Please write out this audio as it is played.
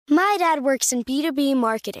My dad works in B2B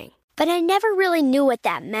marketing, but I never really knew what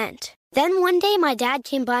that meant. Then one day, my dad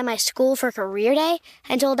came by my school for career day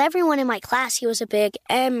and told everyone in my class he was a big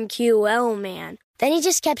MQL man. Then he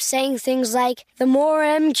just kept saying things like, the more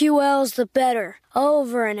MQLs, the better,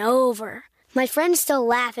 over and over. My friends still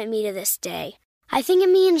laugh at me to this day. I think it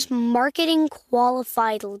means marketing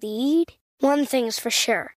qualified lead. One thing's for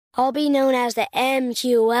sure, I'll be known as the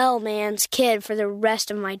MQL man's kid for the rest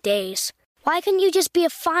of my days. Why couldn't you just be a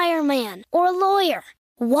fireman or a lawyer?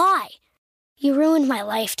 Why? You ruined my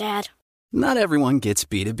life, Dad. Not everyone gets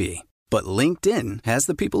B2B, but LinkedIn has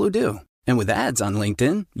the people who do. And with ads on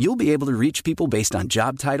LinkedIn, you'll be able to reach people based on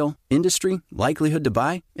job title, industry, likelihood to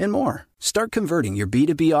buy, and more. Start converting your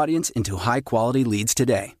B2B audience into high-quality leads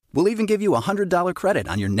today. We'll even give you a $100 credit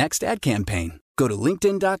on your next ad campaign. Go to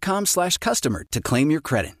linkedin.com/customer to claim your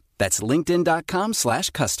credit. That's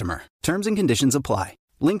linkedin.com/customer. Terms and conditions apply.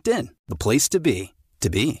 LinkedIn, the place to be,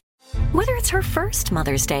 to be. Whether it's her first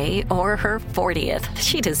Mother's Day or her 40th,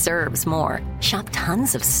 she deserves more. Shop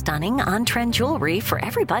tons of stunning on-trend jewelry for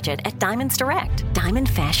every budget at Diamonds Direct. Diamond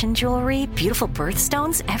fashion jewelry, beautiful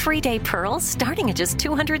birthstones, everyday pearls starting at just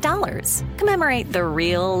 $200. Commemorate the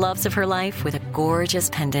real loves of her life with a gorgeous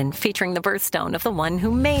pendant featuring the birthstone of the one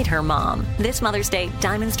who made her mom. This Mother's Day,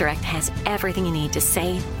 Diamonds Direct has everything you need to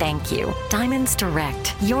say thank you. Diamonds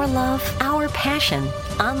Direct. Your love, our passion.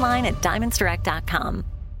 Online at diamondsdirect.com.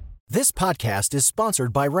 This podcast is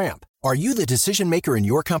sponsored by Ramp. Are you the decision maker in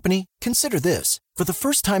your company? Consider this. For the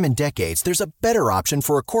first time in decades, there's a better option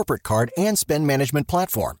for a corporate card and spend management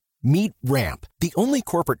platform. Meet Ramp, the only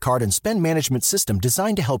corporate card and spend management system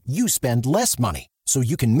designed to help you spend less money so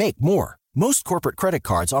you can make more. Most corporate credit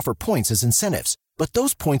cards offer points as incentives, but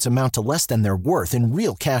those points amount to less than their worth in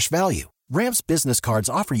real cash value. Ramp's business cards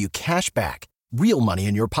offer you cash back, real money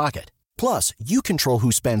in your pocket. Plus, you control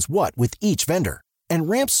who spends what with each vendor. And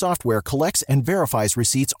Ramp software collects and verifies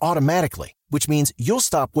receipts automatically, which means you'll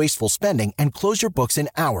stop wasteful spending and close your books in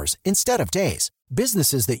hours instead of days.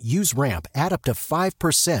 Businesses that use Ramp add up to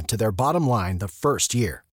 5% to their bottom line the first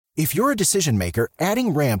year. If you're a decision maker,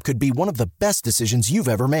 adding Ramp could be one of the best decisions you've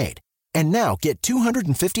ever made. And now get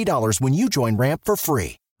 $250 when you join Ramp for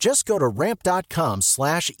free. Just go to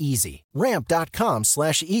ramp.com/easy.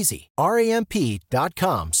 Ramp.com/easy.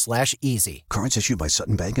 RAMP.com/easy. Cards issued by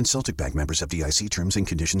Sutton Bank and Celtic Bank, members FDIC. Terms and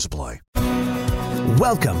conditions apply.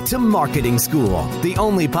 Welcome to Marketing School, the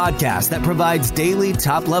only podcast that provides daily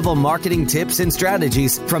top-level marketing tips and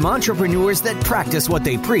strategies from entrepreneurs that practice what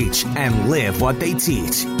they preach and live what they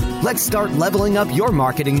teach. Let's start leveling up your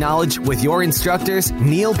marketing knowledge with your instructors,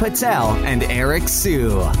 Neil Patel and Eric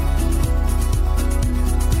Sue.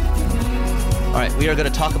 All right, we are going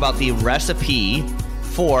to talk about the recipe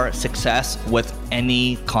for success with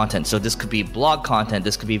any content. So this could be blog content,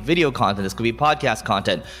 this could be video content, this could be podcast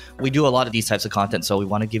content. We do a lot of these types of content, so we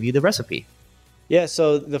want to give you the recipe. Yeah,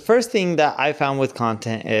 so the first thing that I found with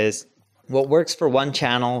content is what works for one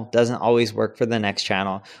channel doesn't always work for the next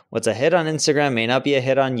channel. What's a hit on Instagram may not be a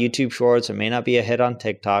hit on YouTube Shorts or may not be a hit on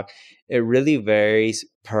TikTok. It really varies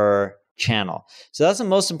per channel. So that's the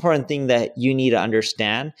most important thing that you need to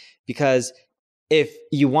understand, because if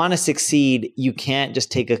you want to succeed, you can't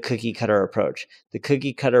just take a cookie cutter approach. The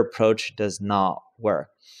cookie cutter approach does not work.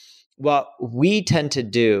 What we tend to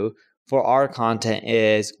do for our content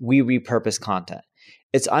is we repurpose content.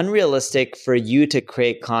 It's unrealistic for you to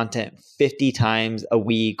create content 50 times a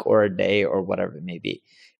week or a day or whatever it may be.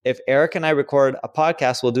 If Eric and I record a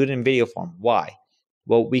podcast, we'll do it in video form. Why?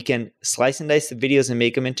 Well, we can slice and dice the videos and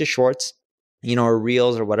make them into shorts, or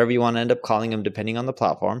reels or whatever you want to end up calling them depending on the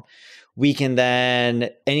platform. We can then,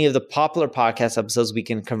 any of the popular podcast episodes, we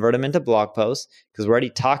can convert them into blog posts because we're already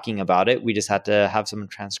talking about it. We just had to have someone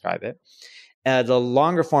transcribe it. The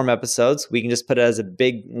longer form episodes, we can just put it as a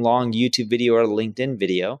big, long YouTube video or LinkedIn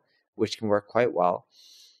video, which can work quite well.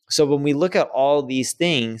 So when we look at all these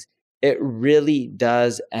things, it really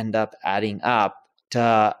does end up adding up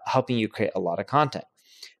to helping you create a lot of content.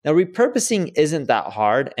 Now, repurposing isn't that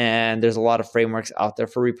hard, and there's a lot of frameworks out there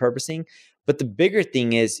for repurposing. But the bigger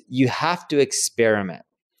thing is you have to experiment.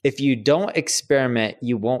 If you don't experiment,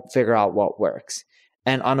 you won't figure out what works.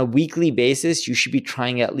 And on a weekly basis, you should be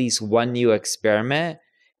trying at least one new experiment.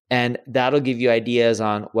 And that'll give you ideas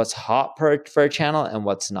on what's hot for a channel and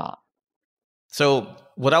what's not. So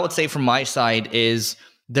what I would say from my side is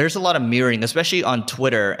there's a lot of mirroring, especially on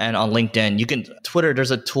Twitter and on LinkedIn. Twitter,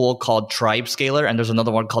 there's a tool called Tribe Scaler, and there's another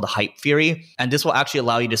one called Hype Theory. And this will actually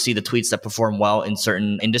allow you to see the tweets that perform well in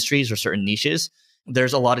certain industries or certain niches.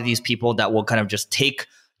 There's a lot of these people that will kind of just take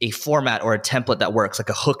a format or a template that works, like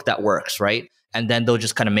a hook that works, right? And then they'll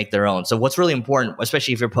just kind of make their own. So what's really important,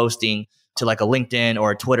 especially if you're posting to like a LinkedIn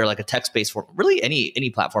or a Twitter, like a text-based form, really any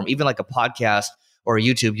platform, even like a podcast or a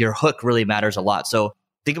YouTube, your hook really matters a lot. So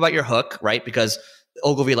think about your hook, right? Because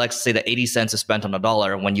Ogilvy likes to say that 80 cents is spent on a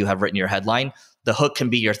dollar when you have written your headline. The hook can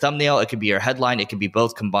be your thumbnail, it can be your headline, it can be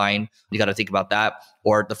both combined. You got to think about that.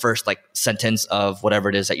 Or the first like sentence of whatever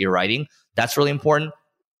it is that you're writing. That's really important.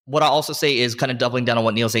 What I'll also say is kind of doubling down on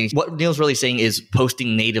what Neil's saying. What Neil's really saying is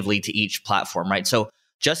posting natively to each platform, right? So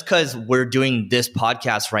just because we're doing this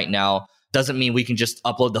podcast right now doesn't mean we can just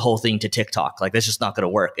upload the whole thing to TikTok. Like that's just not going to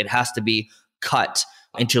work. It has to be cut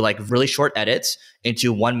into like really short edits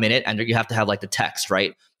into 1 minute, and you have to have like the text,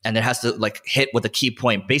 right? And it has to like hit with a key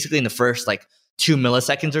point. Basically in the first like 2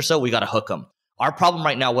 milliseconds or so, we got to hook them. Our problem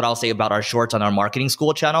right now, what I'll say about our shorts on our marketing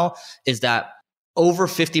school channel is that over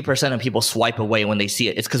 50% of people swipe away when they see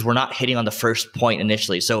it. It's because we're not hitting on the first point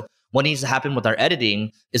initially. So what needs to happen with our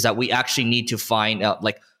editing is that we actually need to find out,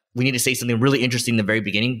 like, we need to say something really interesting in the very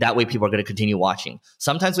beginning. That way people are going to continue watching.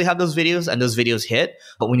 Sometimes we have those videos and those videos hit,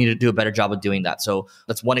 but we need to do a better job of doing that. So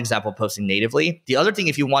that's one example of posting natively. The other thing,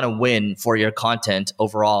 if you want to win for your content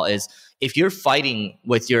overall, is if you're fighting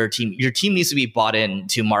with your team needs to be bought in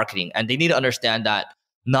to marketing, and they need to understand that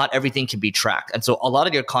not everything can be tracked. And so a lot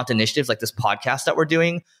of your content initiatives, like this podcast that we're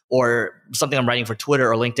doing, or something I'm writing for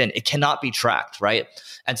Twitter or LinkedIn, it cannot be tracked, right?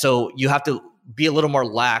 And so you have to be a little more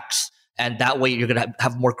lax, and that way you're going to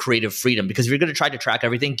have more creative freedom. Because if you're going to try to track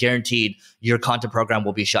everything, guaranteed your content program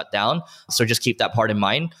will be shut down. So just keep that part in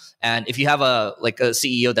mind. And if you have a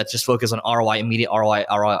CEO that's just focused on ROI, immediate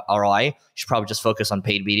ROI, you should probably just focus on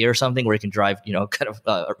paid media or something where you can drive, kind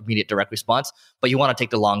of immediate direct response. But you want to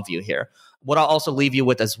take the long view here. What I'll also leave you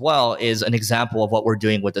with as well is an example of what we're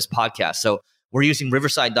doing with this podcast. So we're using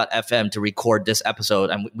Riverside.fm to record this episode.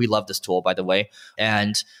 And we love this tool, by the way.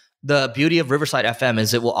 And the beauty of Riverside FM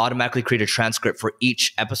is it will automatically create a transcript for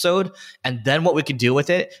each episode. And then what we can do with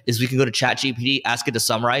it is we can go to ChatGPT, ask it to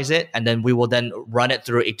summarize it, and then we will then run it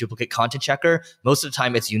through a duplicate content checker. Most of the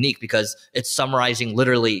time it's unique because it's summarizing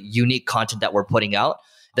literally unique content that we're putting out.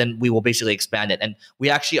 Then we will basically expand it. And we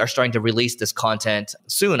actually are starting to release this content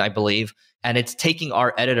soon, I believe. And it's taking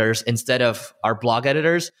our editors, instead of our blog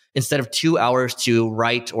editors, instead of 2 hours to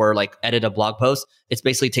write or like edit a blog post, it's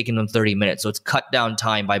basically taking them 30 minutes. So it's cut down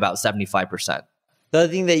time by about 75%. The other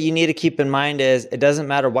thing that you need to keep in mind is it doesn't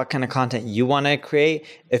matter what kind of content you want to create.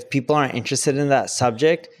 If people aren't interested in that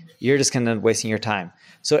subject, you're just going to end up wasting your time.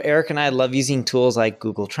 So Eric and I love using tools like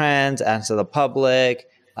Google Trends, Answer the Public,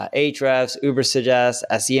 Ahrefs, Ubersuggest,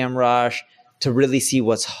 SEMrush, to really see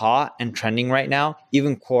what's hot and trending right now.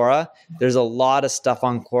 Even Quora, there's a lot of stuff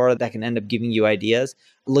on Quora that can end up giving you ideas.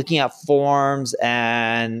 Looking at forums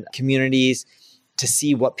and communities to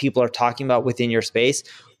see what people are talking about within your space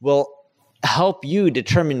will help you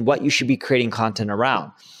determine what you should be creating content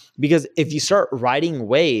around. Because if you start riding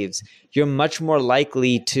waves, you're much more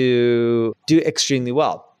likely to do extremely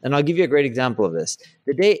well. And I'll give you a great example of this.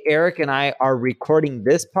 The day Eric and I are recording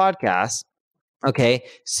this podcast, okay,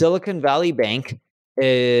 Silicon Valley Bank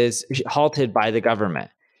is halted by the government.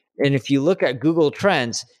 And if you look at Google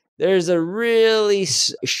Trends, there's a really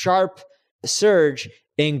sharp surge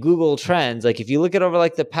in Google Trends. Like if you look at over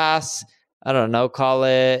like the past, I don't know, call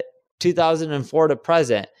it 2004 to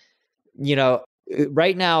present,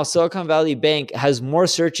 right now, Silicon Valley Bank has more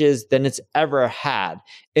searches than it's ever had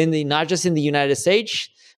not just in the United States,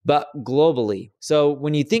 but globally. So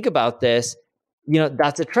when you think about this,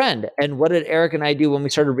 that's a trend. And what did Eric and I do when we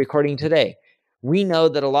started recording today? We know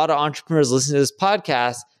that a lot of entrepreneurs listening to this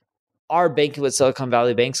podcast are banking with Silicon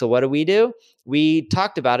Valley Bank. So what do? We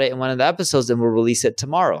talked about it in one of the episodes and we'll release it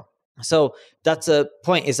tomorrow. So that's a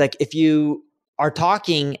point. It's like if you are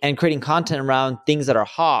talking and creating content around things that are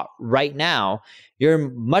hot right now, you're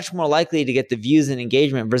much more likely to get the views and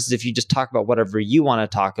engagement versus if you just talk about whatever you want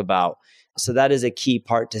to talk about. So that is a key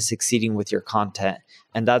part to succeeding with your content.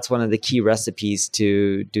 And that's one of the key recipes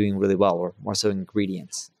to doing really well, or more so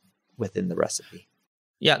ingredients within the recipe.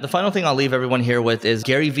 Yeah, the final thing I'll leave everyone here with is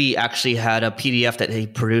Gary Vee actually had a PDF that he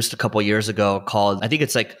produced a couple of years ago called, I think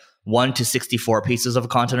it's like 1 to 64 pieces of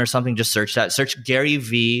content or something. Just search that. Search Gary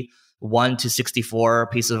Vee 1 to 64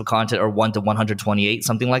 pieces of content or 1 to 128,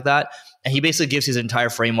 something like that. And he basically gives his entire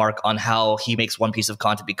framework on how he makes one piece of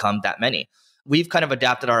content become that many. We've kind of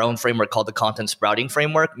adapted our own framework called the content sprouting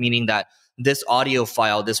framework, meaning that this audio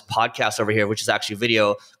file, this podcast over here, which is actually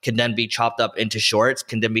video, can then be chopped up into shorts,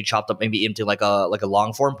 can then be chopped up maybe into like a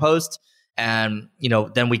long form post. And,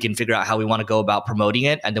 then we can figure out how we want to go about promoting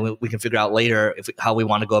it. And then we can figure out later how we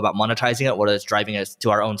want to go about monetizing it, whether it's driving it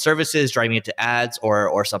to our own services, driving it to ads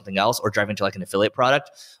or something else, or driving to like an affiliate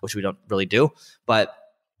product, which we don't really do. But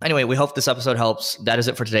Anyway, we hope this episode helps. That is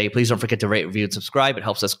it for today. Please don't forget to rate, review, and subscribe. It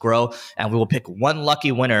helps us grow. And we will pick one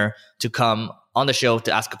lucky winner to come on the show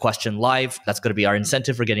to ask a question live. That's going to be our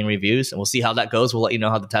incentive for getting reviews. And we'll see how that goes. We'll let you know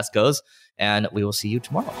how the test goes. And we will see you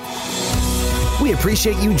tomorrow. We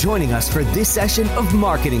appreciate you joining us for this session of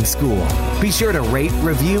Marketing School. Be sure to rate,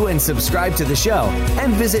 review, and subscribe to the show,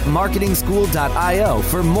 and visit marketingschool.io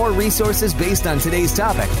for more resources based on today's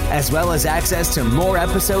topic, as well as access to more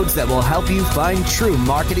episodes that will help you find true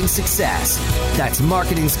marketing success. That's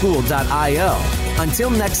marketingschool.io. Until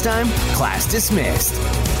next time, class dismissed.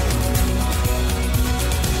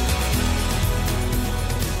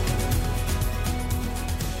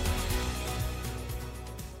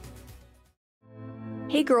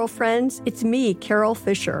 Hey girlfriends, it's me, Carol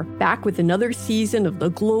Fisher, back with another season of the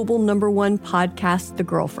global #1 podcast, The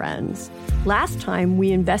Girlfriends. Last time,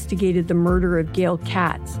 we investigated the murder of Gail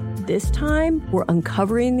Katz. This time, we're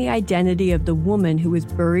uncovering the identity of the woman who was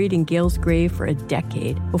buried in Gail's grave for a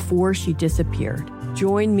decade before she disappeared.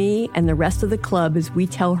 Join me and the rest of the club as we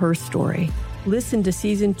tell her story. Listen to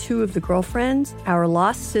Season 2 of The Girlfriends, Our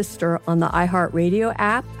Lost Sister on the iHeartRadio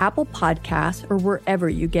app, Apple Podcasts, or wherever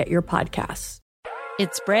you get your podcasts.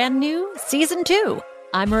 It's brand new, Season 2.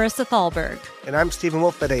 I'm Marissa Thalberg. And I'm Stephen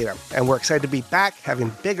Wolf Pereira. And we're excited to be back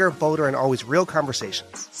having bigger, bolder, and always real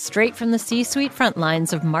conversations. Straight from the C-suite front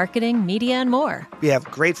lines of marketing, media, and more. We have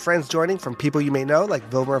great friends joining from people you may know,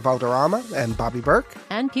 like Wilmer Valderrama and Bobby Burke.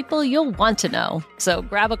 And people you'll want to know. So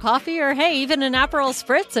grab a coffee or, hey, even an Aperol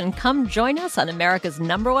Spritz and come join us on America's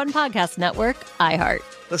 #1 podcast network, iHeart.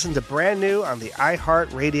 Listen to brand new on the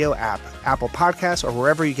iHeartRadio app, Apple Podcasts, or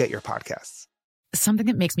wherever you get your podcasts. Something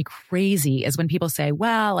that makes me crazy is when people say,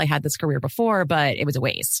 well, I had this career before, but it was a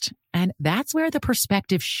waste. And that's where the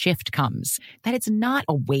perspective shift comes, that it's not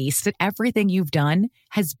a waste, that everything you've done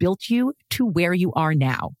has built you to where you are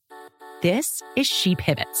now. This is She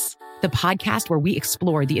Pivots, the podcast where we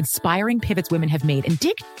explore the inspiring pivots women have made and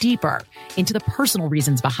dig deeper into the personal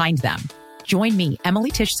reasons behind them. Join me,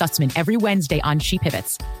 Emily Tish Sussman, every Wednesday on She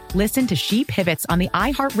Pivots. Listen to She Pivots on the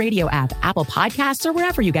iHeartRadio app, Apple Podcasts, or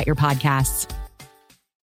wherever you get your podcasts.